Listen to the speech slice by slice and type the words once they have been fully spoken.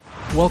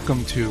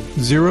Welcome to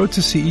Zero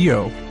to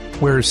CEO,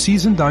 where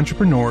seasoned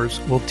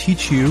entrepreneurs will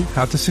teach you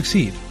how to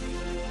succeed.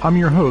 I'm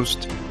your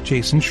host,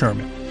 Jason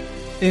Sherman.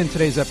 In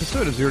today's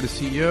episode of Zero to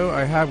CEO,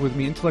 I have with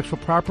me intellectual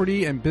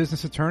property and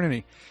business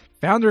attorney,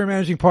 founder and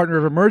managing partner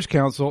of Emerge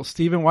Counsel,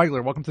 Steven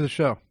Weigler. Welcome to the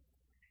show.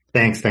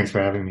 Thanks for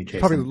having me,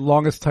 Jason. Probably the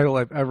longest title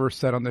I've ever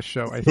said on this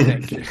show, I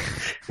think.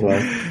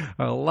 Well,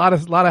 a lot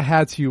of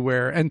hats you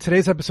wear. And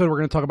today's episode, we're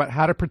going to talk about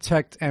how to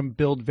protect and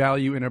build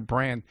value in a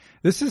brand.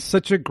 This is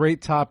such a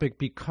great topic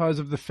because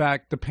of the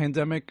fact the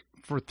pandemic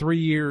for 3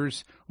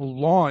 years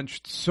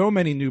launched so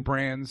many new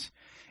brands,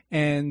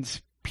 and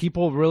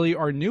people really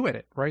are new at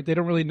it, right? They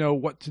don't really know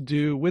what to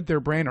do with their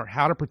brand or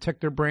how to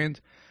protect their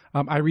brand.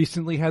 I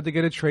recently had to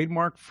get a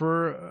trademark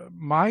for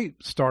my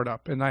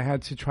startup, and I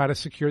had to try to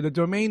secure the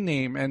domain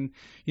name. And,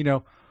 you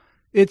know,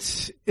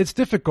 it's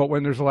difficult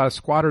when there's a lot of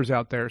squatters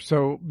out there.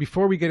 So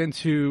before we get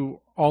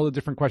into all the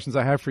different questions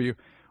I have for you,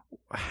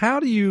 how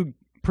do you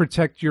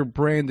protect your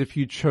brand if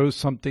you chose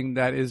something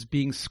that is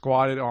being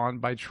squatted on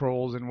by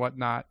trolls and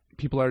whatnot?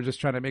 People are just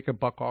trying to make a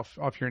buck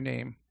off your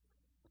name.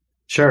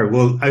 Sure.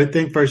 Well, I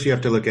think first you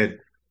have to look at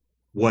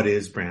what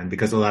is brand,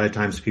 because a lot of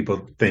times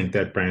people think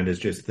that brand is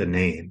just the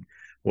name.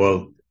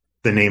 Well,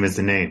 the name is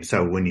the name.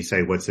 So when you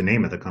say, what's the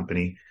name of the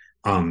company?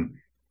 And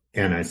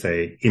I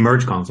say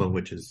Emerge Counsel,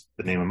 which is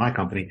the name of my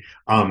company.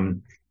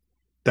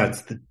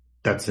 That's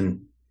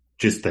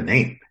just the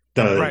name.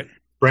 The right.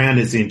 Brand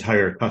is the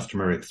entire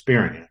customer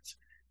experience.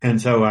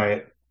 And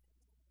so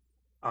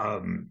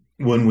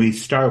when we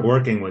start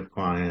working with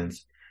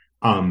clients,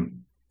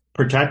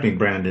 protecting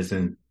brand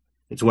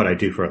it's what I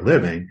do for a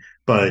living,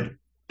 but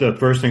the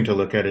first thing to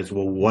look at is,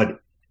 well,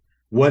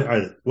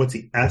 what's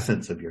the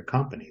essence of your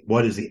company?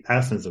 What is the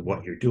essence of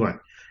what you're doing?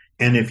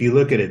 And if you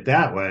look at it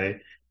that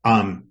way,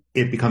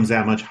 it becomes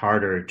that much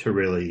harder to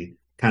really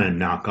kind of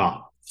knock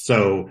off.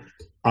 So,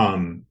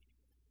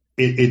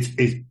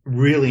 it's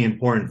really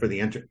important for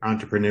the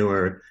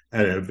entrepreneur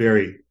at a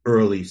very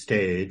early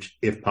stage,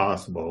 if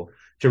possible,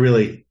 to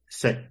really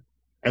set,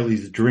 at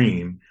least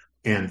dream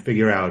and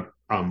figure out,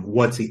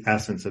 what's the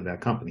essence of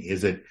that company?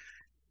 Is it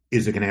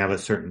going to have a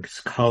certain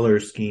color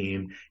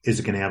scheme? Is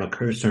it going to have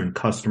a certain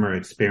customer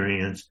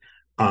experience?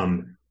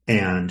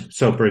 And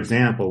so, for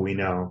example, we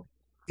know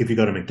if you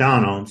go to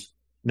McDonald's,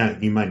 now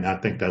you might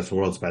not think that's the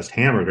world's best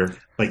hamburger,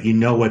 but you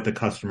know what the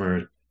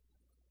customer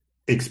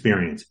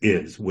experience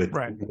is with.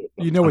 Right.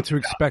 You know what to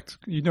expect.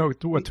 You know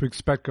what to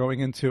expect going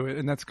into it.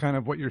 And that's kind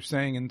of what you're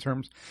saying in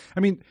terms,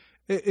 I mean,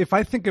 if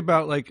I think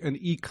about like an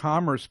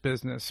e-commerce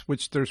business,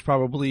 which there's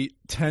probably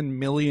 10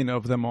 million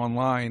of them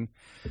online,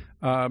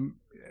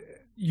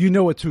 you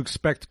know what to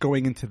expect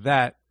going into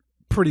that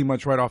pretty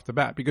much right off the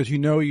bat, because you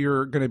know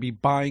you're going to be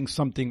buying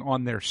something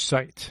on their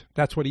site.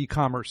 That's what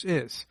e-commerce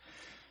is.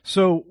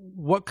 So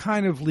what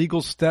kind of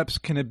legal steps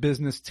can a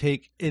business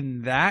take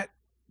in that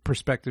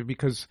perspective?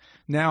 Because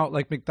now,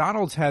 like,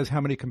 McDonald's has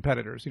how many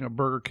competitors? You know,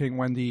 Burger King,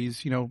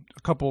 Wendy's, you know,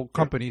 a couple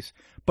companies,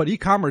 but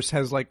e-commerce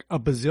has like a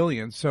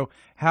bazillion. So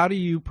how do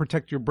you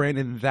protect your brand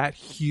in that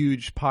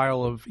huge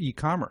pile of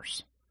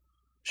e-commerce?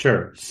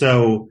 Sure.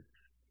 So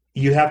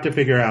you have to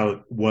figure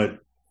out what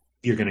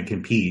you're going to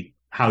compete,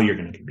 how you're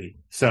going to compete.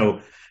 So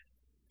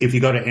if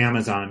you go to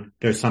Amazon,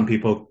 there's some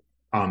people,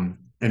 an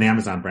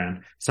Amazon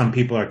brand, some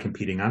people are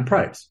competing on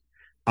price.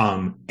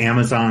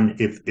 Amazon,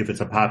 if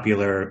it's a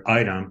popular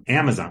item,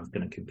 Amazon's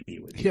going to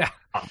compete with you. Yeah.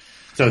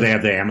 So they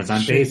have the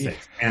Amazon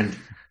Basics, and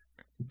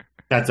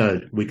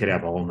we could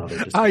have a whole nother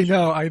discussion.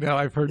 I know.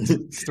 I've heard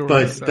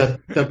stories.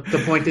 But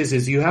the point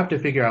is you have to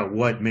figure out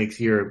what makes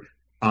your,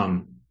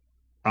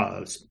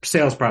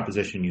 sales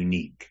proposition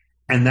unique.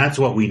 And that's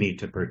what we need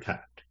to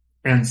protect.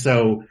 And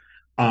so,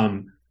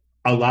 a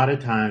lot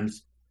of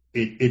times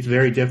it's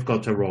very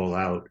difficult to roll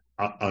out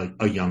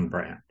a young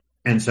brand.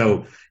 And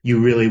so you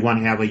really want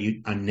to have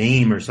a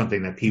name or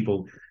something that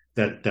people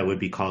that would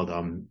be called,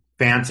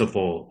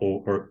 fanciful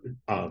or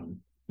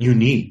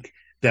unique,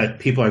 that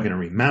people are going to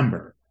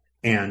remember.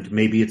 And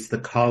maybe it's the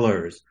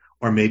colors,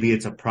 or maybe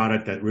it's a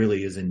product that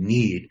really is in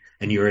need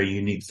and you're a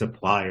unique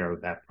supplier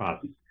of that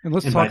product.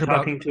 And by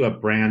talking to a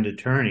brand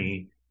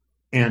attorney,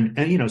 and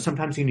you know,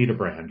 sometimes you need a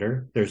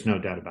brander. There's no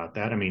doubt about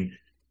that. I mean,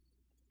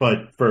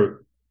 but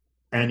for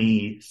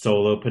any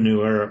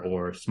solopreneur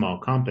or small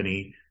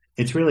company,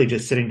 it's really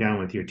just sitting down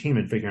with your team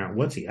and figuring out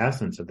what's the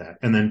essence of that.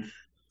 And then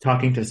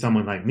talking to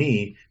someone like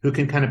me who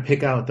can kind of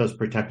pick out those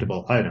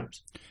protectable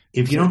items.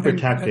 If you don't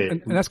protect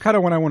it. And that's kind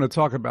of what I want to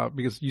talk about,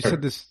 because you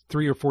said this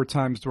 3 or 4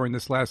 times during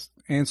this last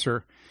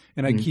answer,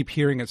 and I keep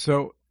hearing it.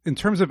 So in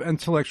terms of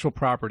intellectual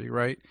property,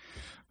 right?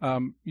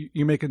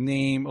 You make a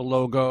name, a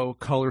logo,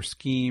 color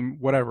scheme,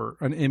 whatever.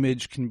 An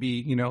image can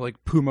be, you know,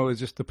 like Puma is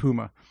just the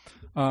Puma.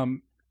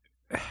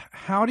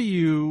 How do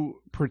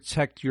you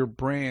protect your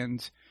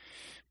brand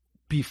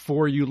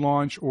before you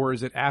launch, or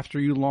is it after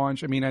you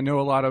launch? I mean, I know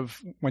a lot of,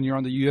 when you're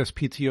on the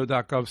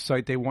USPTO.gov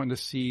site, they want to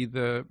see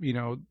the, you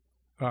know,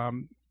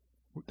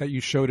 that you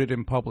showed it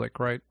in public,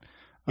 right?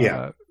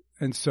 Yeah.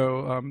 And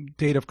so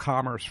date of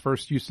commerce,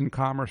 first use in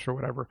commerce or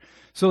whatever.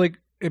 So like,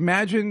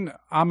 imagine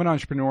I'm an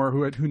entrepreneur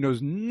who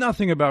knows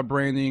nothing about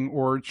branding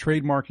or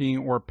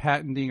trademarking or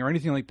patenting or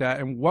anything like that.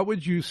 And what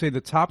would you say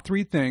the top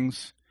 3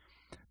 things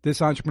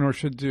this entrepreneur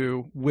should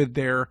do with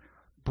their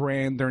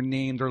brand, their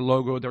name, their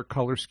logo, their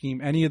color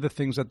scheme, any of the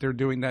things that they're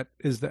doing that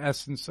is the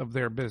essence of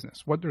their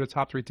business? What are the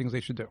top 3 things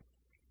they should do?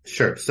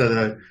 Sure. So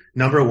the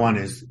number one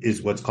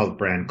is what's called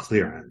brand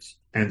clearance.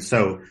 And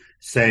so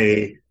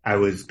say I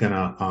was going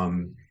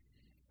to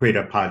create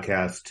a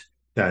podcast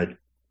that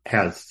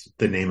has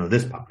the name of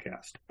this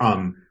podcast.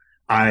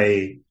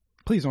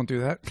 Please don't do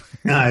that.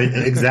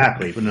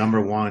 Exactly. But number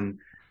one.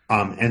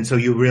 And so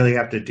you really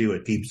have to do a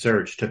deep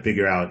search to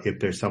figure out if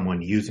there's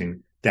someone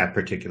using that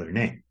particular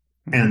name.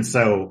 Mm-hmm. And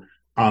so,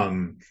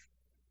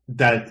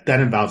 that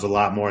involves a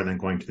lot more than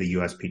going to the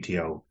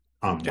USPTO,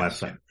 yes.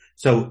 website.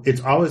 So it's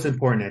always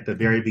important at the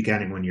very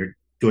beginning when you're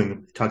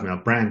talking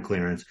about brand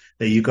clearance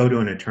that you go to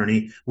an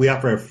attorney. We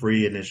offer a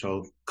free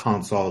initial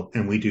consult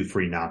and we do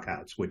free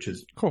knockouts, which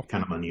is cool.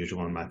 Kind of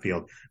unusual in my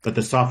field, but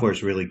the software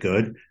is really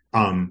good.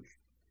 And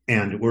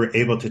we're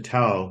able to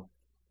tell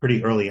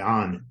pretty early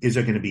on, is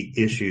there going to be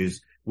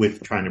issues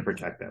with trying to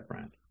protect that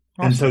brand?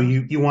 Awesome. And so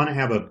you want to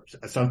have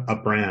a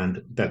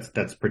brand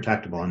that's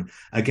protectable. And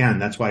again,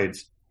 that's why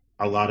it's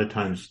a lot of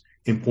times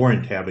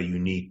important to have a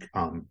unique,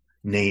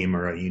 name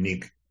or a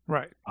unique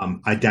right.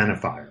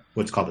 Identifier,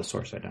 what's called a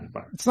source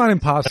identifier. It's not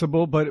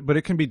impossible, but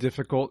it can be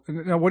difficult.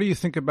 Now, what do you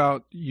think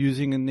about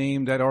using a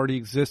name that already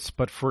exists,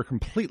 but for a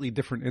completely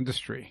different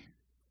industry?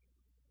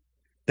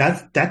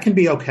 That can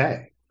be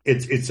okay.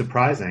 It's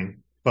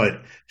surprising,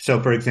 but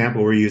so for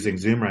example, we're using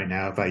Zoom right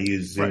now. If I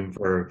use Zoom right.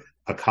 for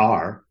a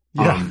car,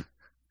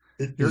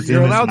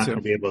 you're allowed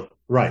to be able,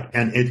 right.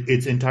 And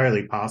it's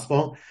entirely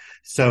possible.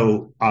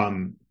 So,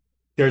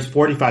 there's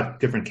 45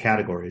 different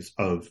categories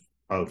of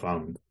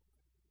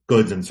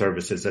goods and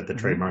services that the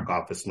trademark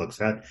office looks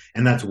at,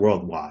 and that's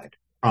worldwide.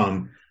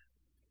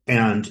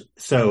 And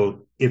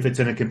so if it's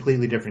in a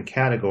completely different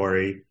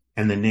category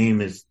and the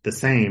name is the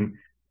same,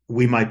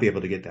 we might be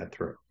able to get that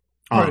through.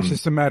 Right, it's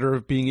just a matter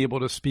of being able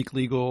to speak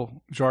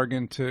legal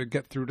jargon to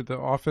get through to the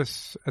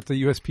office at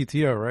the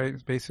USPTO,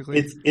 right?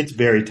 Basically, it's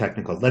very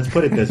technical. Let's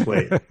put it this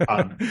way,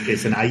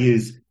 Jason. I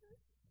use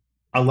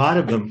a lot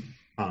of the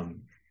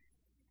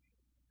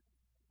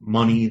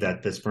money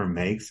that this firm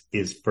makes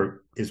is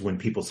when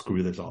people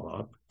screw this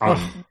all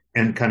up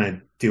and kind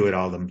of do it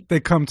all them. They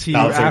come to you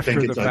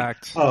after the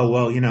fact. Oh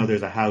well,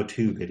 there's a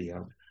how-to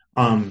video.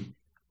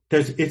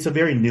 It's a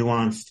very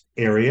nuanced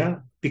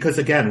area. Because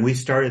again, we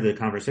started the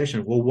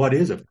conversation. Well, what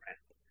is a brand?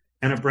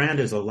 And a brand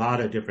is a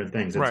lot of different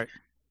things. Right.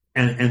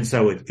 And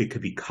so it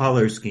could be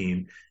color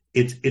scheme.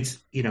 It's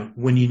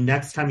when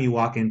next time you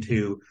walk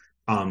into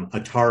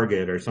a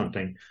Target or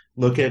something,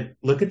 look at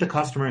the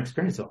customer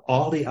experience of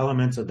all the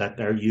elements of that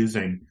they're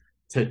using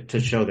to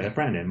show that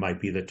brand. It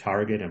might be the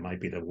Target, it might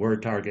be the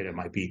word Target, it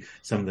might be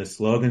some of the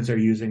slogans they're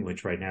using,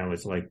 which right now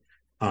is like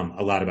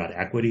a lot about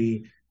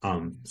equity,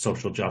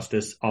 social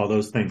justice. All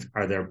those things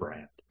are their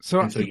brand.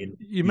 So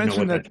you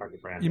mentioned that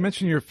you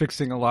mentioned you're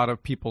fixing a lot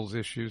of people's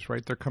issues,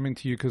 right? They're coming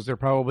to you because they're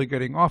probably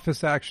getting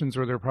office actions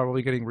or they're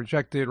probably getting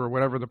rejected or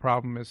whatever the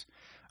problem is,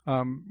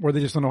 or they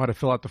just don't know how to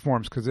fill out the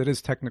forms because it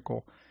is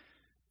technical.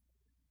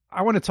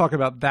 I want to talk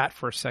about that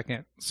for a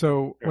second.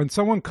 So when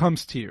someone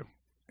comes to you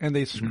and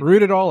they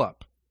screwed it all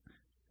up,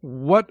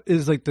 what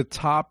is like the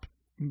top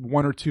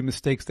 1 or 2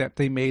 mistakes that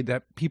they made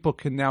that people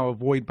can now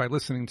avoid by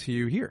listening to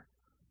you here?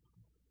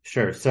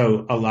 Sure.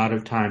 So a lot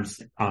of times,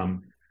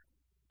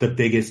 the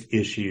biggest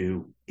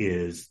issue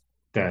is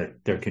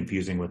that they're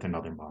confusing with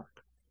another mark.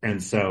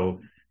 And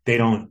so they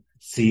don't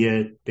see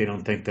it. They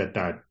don't think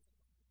that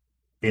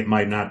it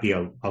might not be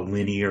a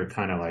linear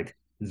kind of like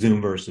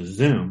Zoom versus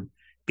Zoom.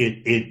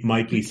 It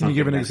might be something. Can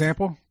you give an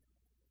example?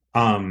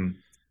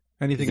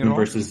 Anything Zoom at all?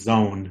 versus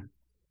Zone.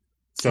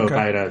 So if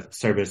I had a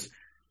service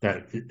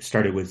that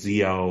started with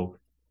ZO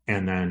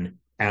and then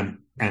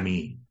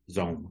ME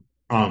Zone,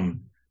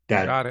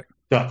 Got it.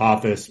 The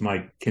office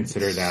might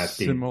consider that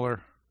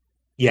similar.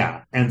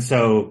 Yeah. And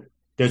so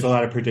there's a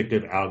lot of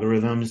predictive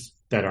algorithms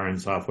that are in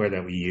software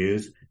that we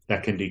use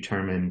that can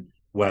determine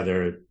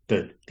whether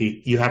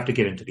you have to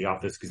get into the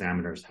office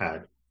examiner's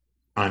head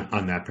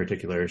on that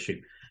particular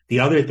issue.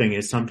 The other thing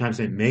is sometimes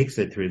it makes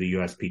it through the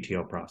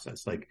USPTO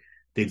process. Like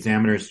the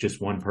examiner is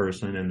just one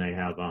person and they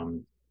have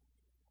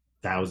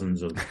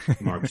thousands of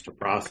marks to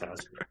process.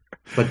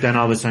 But then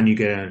all of a sudden you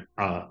get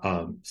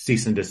a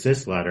cease and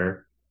desist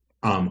letter,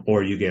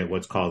 or you get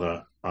what's called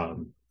a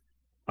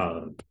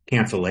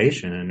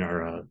cancellation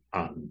or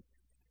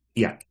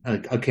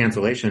a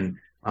cancellation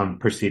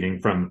proceeding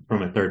from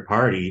a third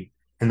party,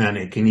 and then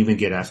it can even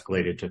get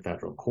escalated to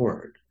federal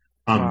court.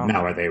 Wow.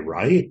 Now, are they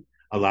right?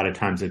 A lot of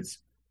times it's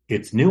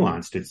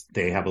nuanced.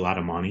 They have a lot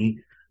of money.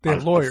 They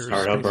have lawyers,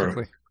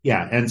 basically.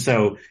 And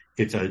so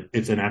it's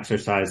an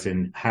exercise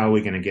in how are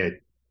we going to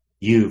get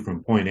you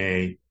from point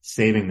A,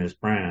 saving this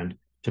brand,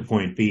 to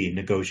point B,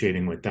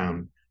 negotiating with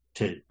them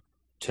to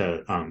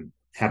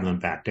have them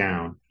back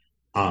down.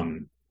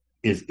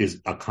 Is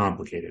a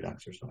complicated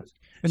exercise.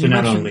 And so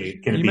not only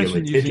can it be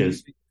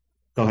litigious.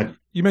 Go ahead.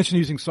 You mentioned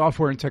using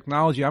software and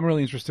technology. I'm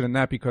really interested in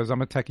that because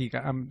I'm a techie guy.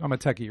 I'm a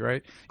techie,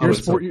 right?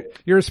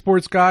 You're a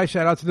sports guy.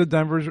 Shout out to the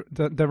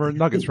Denver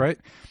Nuggets, right?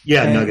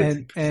 Yeah,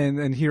 Nuggets.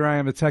 And here I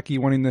am, a techie,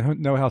 wanting to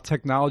know how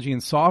technology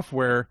and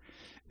software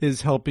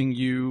is helping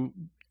you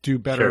do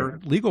better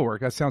legal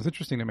work. That sounds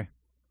interesting to me.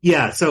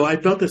 Yeah. So I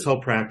built this whole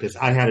practice.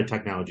 I had a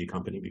technology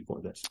company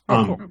before this.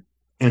 Cool.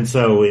 And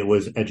so it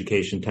was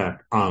education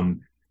tech.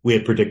 We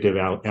had predictive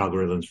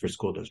algorithms for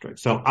school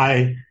districts. So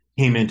I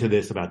came into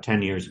this about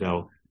 10 years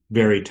ago,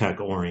 very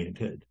tech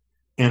oriented.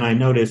 And I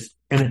noticed,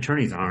 and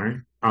attorneys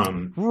aren't.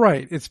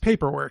 Right. It's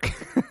paperwork.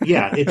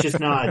 Yeah. It's just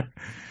not,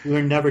 we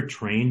were never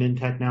trained in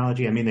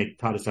technology. I mean, they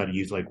taught us how to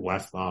use like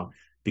Westlaw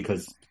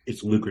because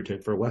it's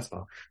lucrative for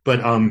Westlaw, but,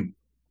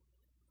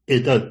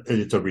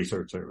 it's a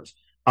research service.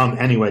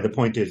 Anyway, the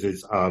point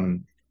is,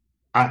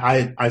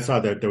 I saw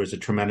that there was a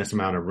tremendous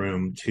amount of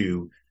room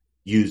to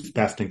use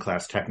best in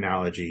class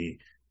technology,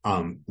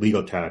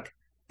 legal tech,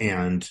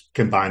 and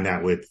combine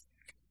that with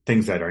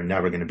things that are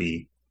never going to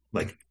be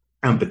like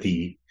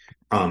empathy,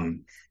 good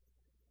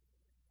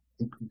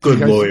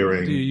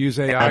lawyering. Do you use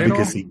AI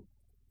advocacy? At all?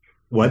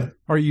 What?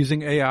 Are you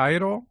using AI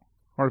at all?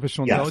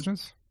 Artificial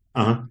intelligence?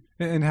 Uh-huh.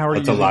 And how are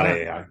you using a lot that? of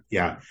AI.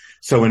 Yeah.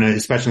 So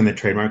especially in the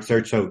trademark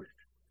search. So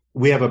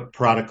we have a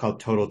product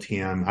called Total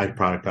TM. I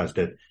productized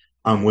it,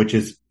 which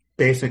is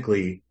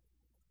basically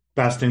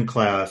best in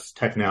class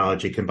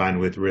technology combined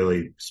with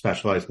really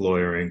specialized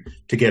lawyering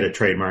to get a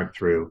trademark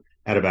through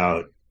at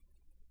about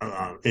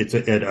it's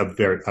at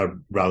a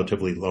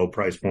relatively low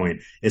price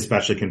point,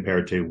 especially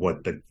compared to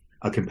what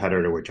a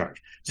competitor would charge.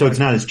 So it's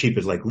not as cheap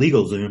as like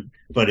LegalZoom,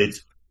 but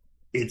it's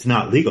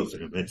not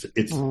LegalZoom.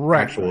 It's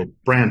actual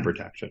brand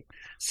protection.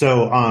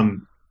 So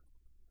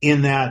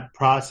in that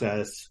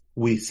process,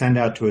 we send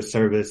out to a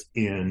service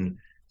in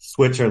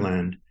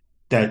Switzerland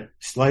that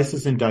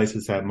slices and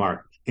dices that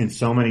mark in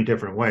so many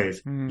different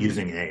ways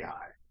using AI.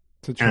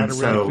 To try to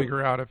really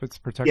figure out if it's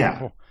protectable.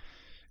 Yeah.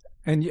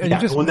 And you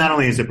just, well, not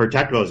only is it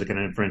protectable, is it going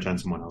to infringe on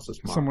someone else's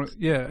mark?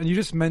 And you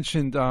just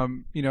mentioned,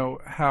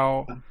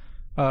 how,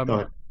 Go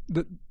ahead.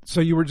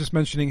 So you were just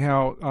mentioning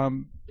how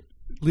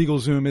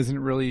LegalZoom isn't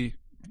really,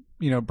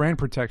 brand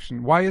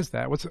protection. Why is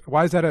that?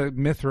 Why is that a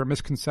myth or a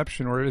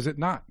misconception, or is it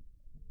not?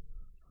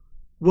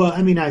 Well,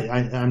 I mean,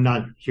 I'm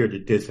not here to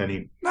diss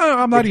any. No,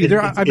 I'm not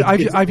either.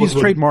 I've used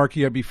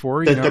Trademarkia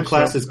before. The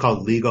class is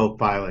called Legal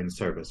Filing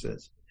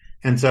Services.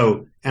 And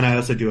I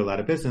also do a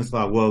lot of business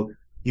law. Well,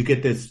 you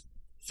get this,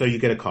 so you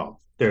get a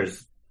call.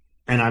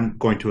 And I'm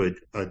going to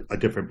a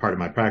different part of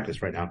my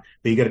practice right now,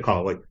 but you get a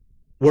call like,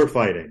 we're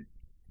fighting.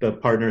 The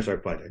partners are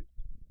fighting.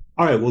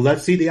 All right, well,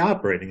 let's see the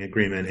operating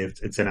agreement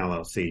if it's an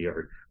LLC,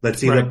 or let's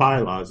see the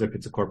bylaws if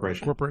it's a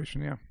corporation.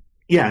 Corporation, yeah.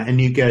 Yeah, and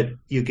you get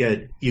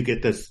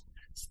this.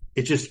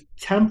 It's just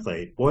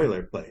template,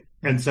 boilerplate.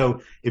 And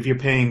so if you're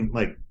paying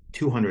like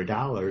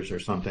 $200 or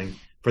something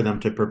for them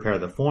to prepare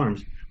the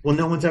forms, well,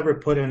 no one's ever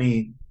put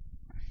any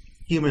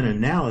human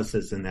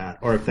analysis in that.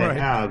 Or if they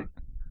have,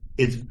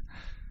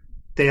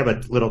 they have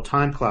a little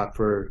time clock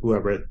for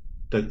whoever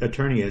the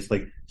attorney is,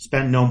 like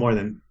spend no more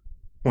than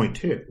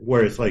 0.2,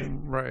 whereas like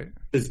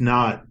it's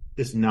not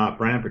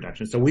brand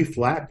protection. So we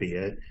flat fee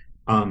it.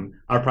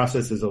 Our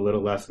process is a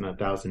little less than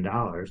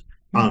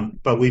 $1,000.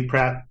 But we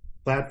flat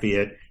fee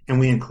it, and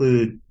we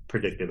include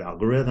predictive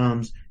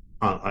algorithms,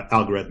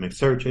 algorithmic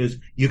searches.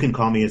 You can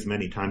call me as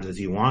many times as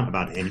you want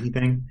about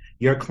anything.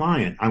 You're a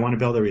client. I want to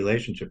build a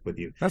relationship with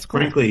you. That's cool.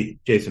 Frankly,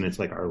 Jason, it's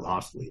like our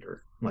loss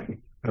leader. Like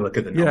I look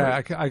at the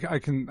numbers. Yeah, I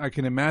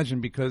can imagine,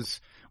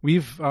 because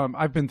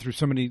I've been through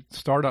so many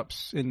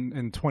startups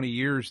in 20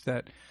 years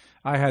that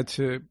I had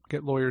to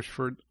get lawyers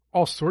for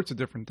all sorts of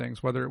different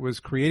things, whether it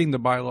was creating the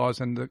bylaws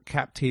and the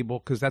cap table,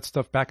 because that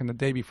stuff back in the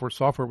day before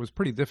software was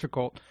pretty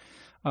difficult,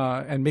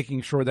 and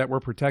making sure that we're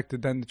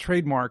protected. Then the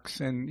trademarks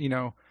and,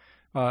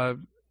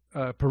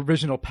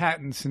 provisional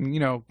patents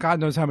and, God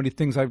knows how many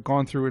things I've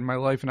gone through in my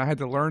life. And I had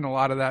to learn a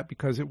lot of that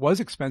because it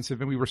was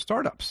expensive and we were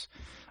startups.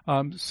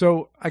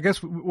 So I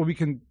guess what we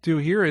can do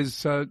here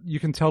is you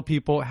can tell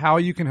people how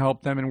you can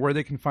help them and where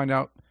they can find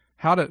out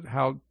how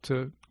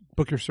to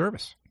book your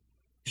service.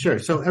 Sure.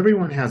 So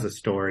everyone has a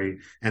story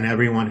and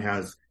everyone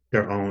has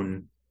their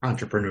own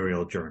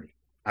entrepreneurial journey.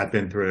 I've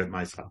been through it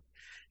myself.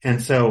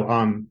 And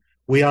so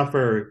we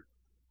offer,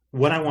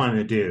 what I want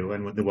to do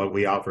and what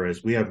we offer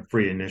is we have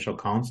free initial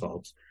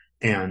consults,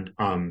 and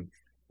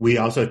we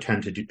also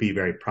tend to be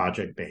very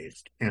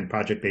project-based. And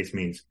project-based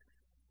means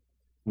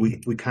we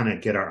kind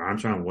of get our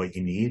arms around what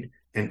you need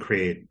and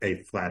create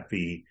a flat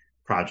fee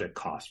project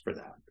cost for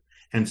that.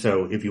 And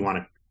so if you want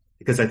to,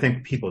 because I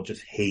think people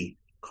just hate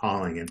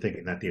calling and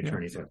thinking that the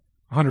attorneys are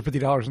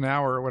 $150 an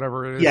hour or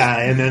whatever it is. Yeah.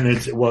 And then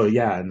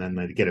and then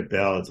they get a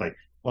bill. It's like,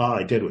 well, all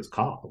I did was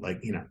call,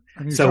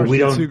 so we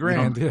don't,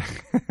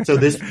 $2,000. So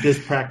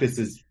this practice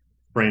is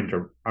framed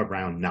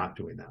around not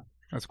doing that.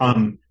 That's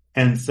cool.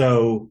 And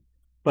so,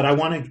 but I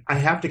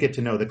have to get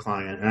to know the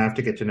client and I have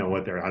to get to know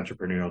what their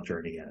entrepreneurial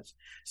journey is.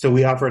 So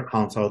we offer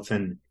consults,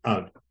 and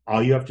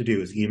all you have to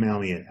do is email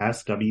me at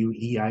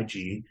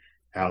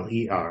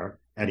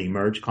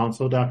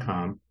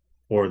SWEIGLER@emergeconsult.com,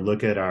 or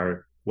look at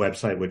our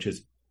website, which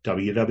is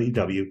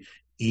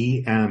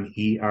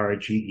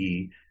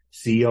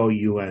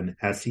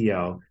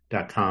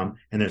www.emergecounsel.com.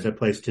 And there's a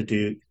place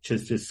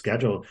to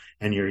schedule,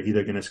 and you're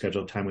either going to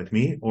schedule time with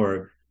me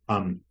or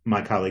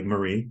my colleague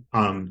Marie.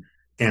 And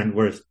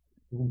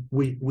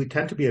we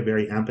tend to be a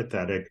very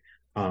empathetic,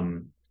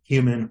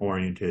 human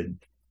oriented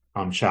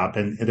shop,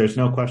 and there's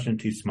no question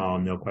too small,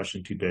 no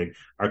question too big.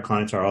 Our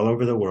clients are all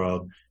over the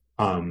world.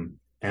 And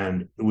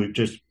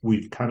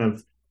we've kind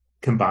of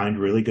combined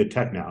really good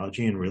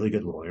technology and really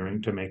good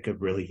lawyering to make a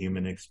really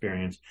human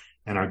experience.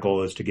 And our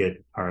goal is to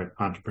get our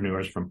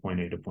entrepreneurs from point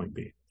A to point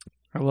B.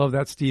 I love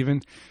that,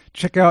 Steven.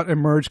 Check out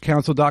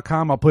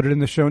emergecounsel.com. I'll put it in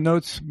the show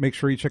notes. Make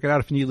sure you check it out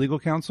if you need legal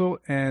counsel.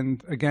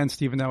 And again,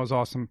 Steven, that was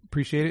awesome.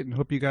 Appreciate it, and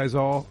hope you guys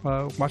all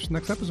watch the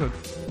next episode.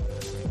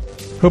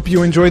 Hope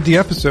you enjoyed the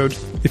episode.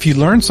 If you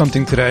learned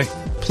something today,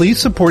 please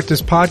support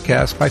this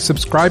podcast by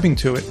subscribing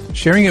to it,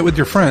 sharing it with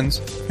your friends,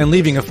 and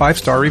leaving a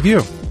 5-star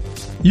review.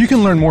 You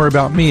can learn more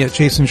about me at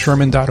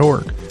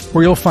jasonsherman.org,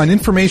 where you'll find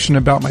information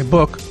about my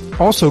book,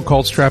 also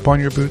called Strap On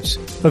Your Boots,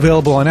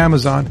 available on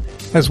Amazon,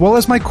 as well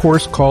as my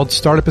course called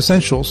Startup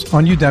Essentials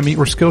on Udemy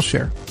or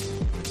Skillshare.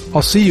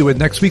 I'll see you in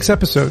next week's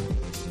episode.